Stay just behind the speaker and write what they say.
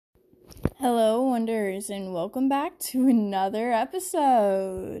Hello, Wonders, and welcome back to another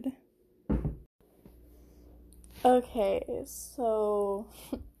episode. Okay, so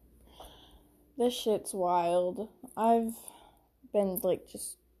this shit's wild. I've been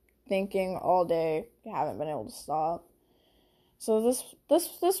just thinking all day. Haven't been able to stop. So this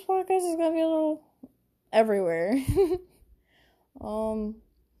podcast is gonna be a little everywhere.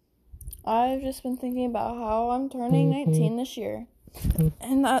 I've just been thinking about how I'm turning 19 this year,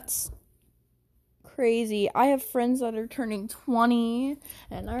 and that's crazy. I have friends that are turning 20,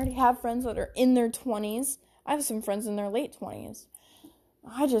 and I already have friends that are in their 20s. I have some friends in their late 20s.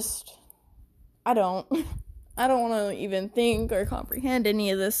 I don't I don't want to even think or comprehend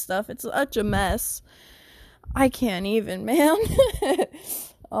any of this stuff. It's such a mess. I can't even, man.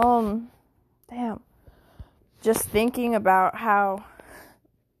 Damn. Just thinking about how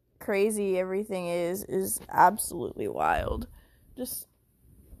crazy everything is absolutely wild.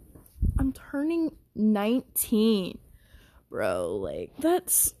 I'm turning 19, bro.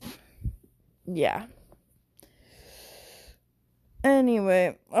 Yeah.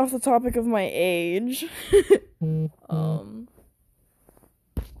 Anyway, off the topic of my age,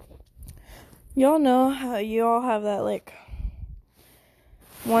 y'all know how you all have that,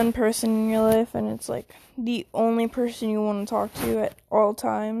 one person in your life, and it's, the only person you want to talk to at all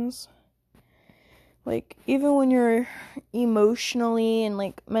times. Even when you're emotionally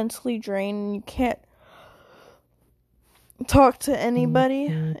and, mentally drained and you can't talk to anybody,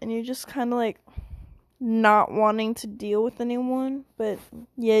 and you're just kind of, not wanting to deal with anyone, but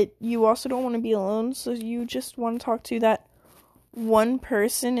yet you also don't want to be alone, so you just want to talk to that one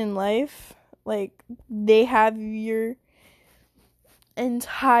person in life. They have your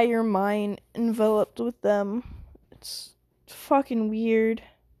entire mind enveloped with them. It's fucking weird,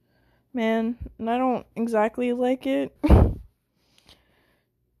 man, and I don't exactly like it.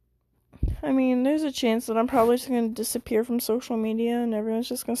 I mean, there's a chance that I'm probably just gonna disappear from social media and everyone's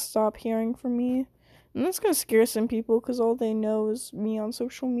just gonna stop hearing from me. And that's gonna scare some people because all they know is me on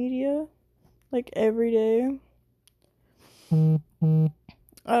social media, every day.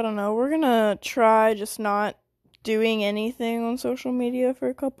 I don't know. We're gonna try just not doing anything on social media for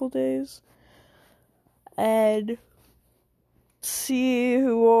a couple days and see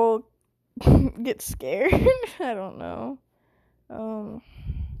who will get scared. I don't know.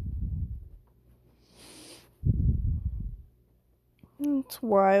 It's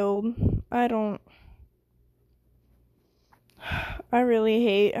wild. I really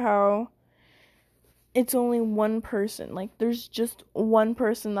hate how it's only one person. There's just one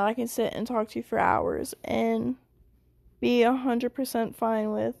person that I can sit and talk to for hours and be 100%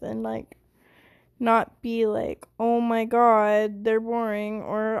 fine with, and, not be oh my god, they're boring,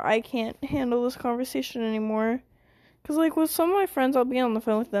 or I can't handle this conversation anymore. Because, with some of my friends, I'll be on the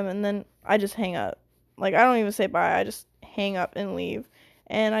phone with them, and then I just hang up. I don't even say bye. I just hang up and leave.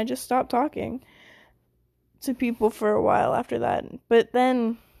 And I just stop talking to people for a while after that. But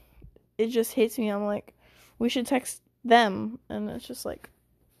then it just hits me. I'm like, we should text them. And it's just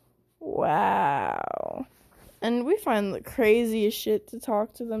wow. And we find the craziest shit to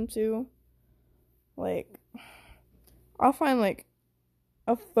talk to them to. I'll find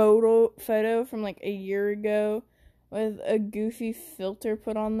a photo from a year ago with a goofy filter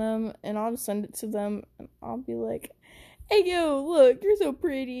put on them, and I'll just send it to them, and I'll be like, hey, yo, look, you're so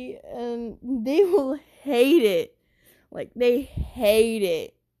pretty, and they will hate it. They hate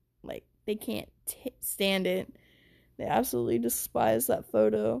it. They can't stand it. They absolutely despise that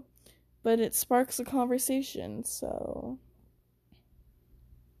photo, but it sparks a conversation, so,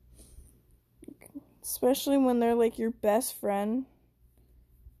 especially when they're, your best friend,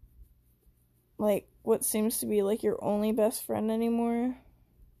 what seems to be, your only best friend anymore.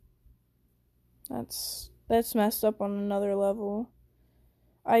 That's messed up on another level.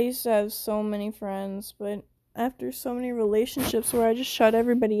 I used to have so many friends, but after so many relationships where I just shut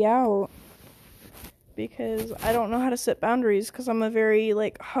everybody out because I don't know how to set boundaries, because I'm a very, I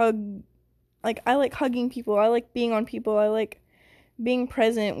like hugging people, I like being on people, I like being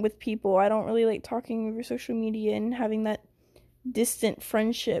present with people. I don't really like talking over social media and having that distant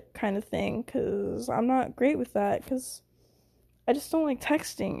friendship kind of thing, because I'm not great with that, because I just don't like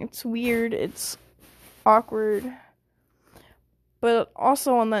texting. It's weird, it's awkward. But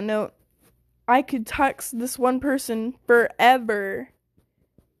also on that note, I could text this one person forever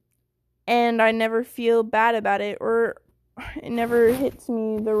and I never feel bad about it, or it never hits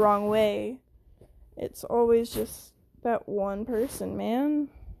me the wrong way. It's always just that one person, man.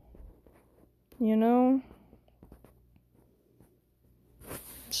 You know?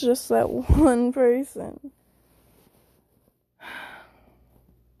 It's just that one person.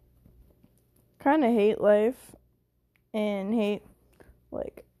 kind of hate life and hate,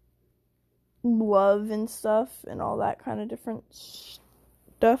 like, love and stuff and all that kind of different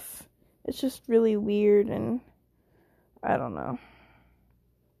stuff. It's just really weird, and I don't know.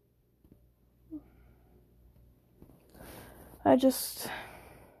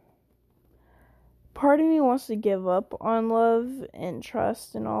 Part of me wants to give up on love and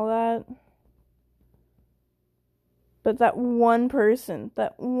trust and all that. But that one person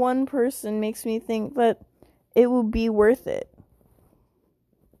makes me think that it will be worth it.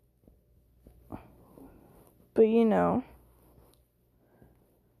 But we don't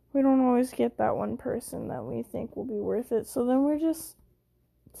always get that one person that we think will be worth it. So then we're just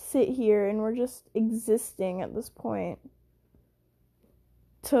sit here and we're just existing at this point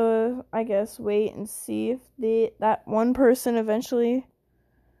to, I guess, wait and see if that one person eventually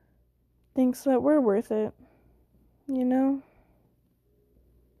thinks that we're worth it.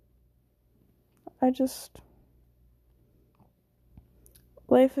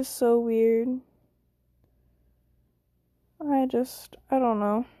 Life is so weird. I don't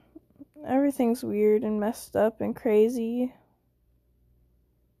know. Everything's weird and messed up and crazy.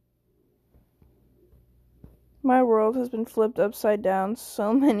 My world has been flipped upside down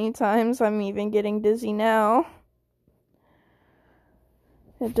so many times, I'm even getting dizzy now.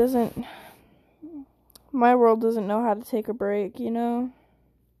 My world doesn't know how to take a break,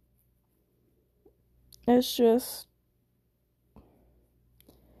 It's just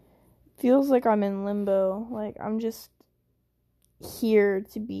feels like I'm in limbo. Like, I'm just here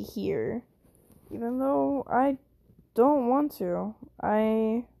to be here. Even though I don't want to.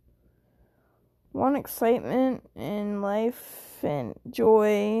 I want excitement in life and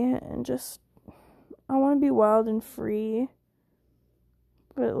joy and just, I want to be wild and free.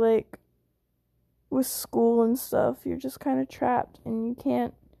 But, like, with school and stuff, you're just kind of trapped and you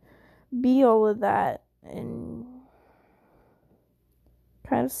can't be all of that, and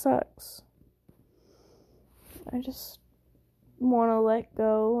kind of sucks. I just want to let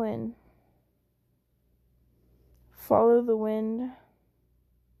go and follow the wind.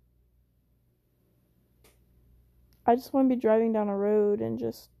 I just want to be driving down a road and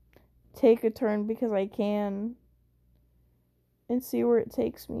just take a turn because I can and see where it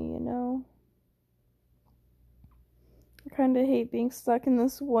takes me, I kind of hate being stuck in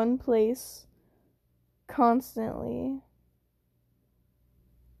this one place constantly.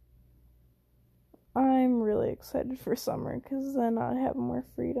 I'm really excited for summer because then I have more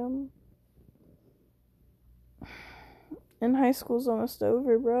freedom. And high school's almost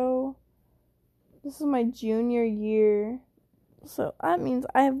over, bro. This is my junior year. So that means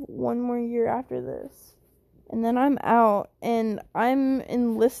I have one more year after this. And then I'm out and I'm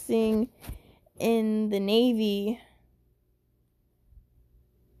enlisting in the Navy.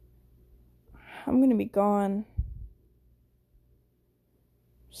 I'm gonna be gone.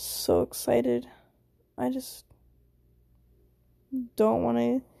 So excited. I just don't want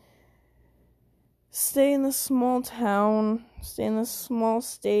to stay in this small town, stay in this small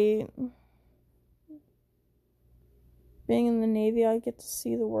state. Being in the Navy, I get to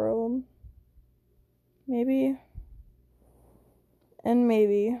see the world. Maybe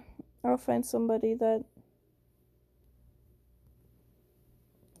I'll find somebody that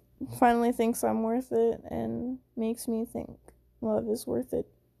finally thinks I'm worth it and makes me think love is worth it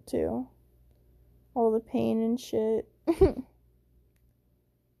too. All the pain and shit.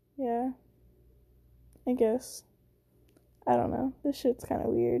 Yeah. I guess. I don't know. This shit's kind of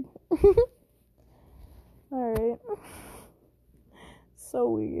weird. Alright. So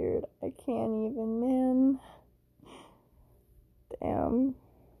weird. I can't even, man. Damn.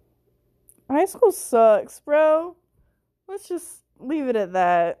 High school sucks, bro. Let's just leave it at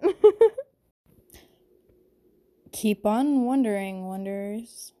that. Keep on wondering,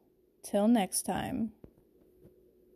 wonders. Till next time.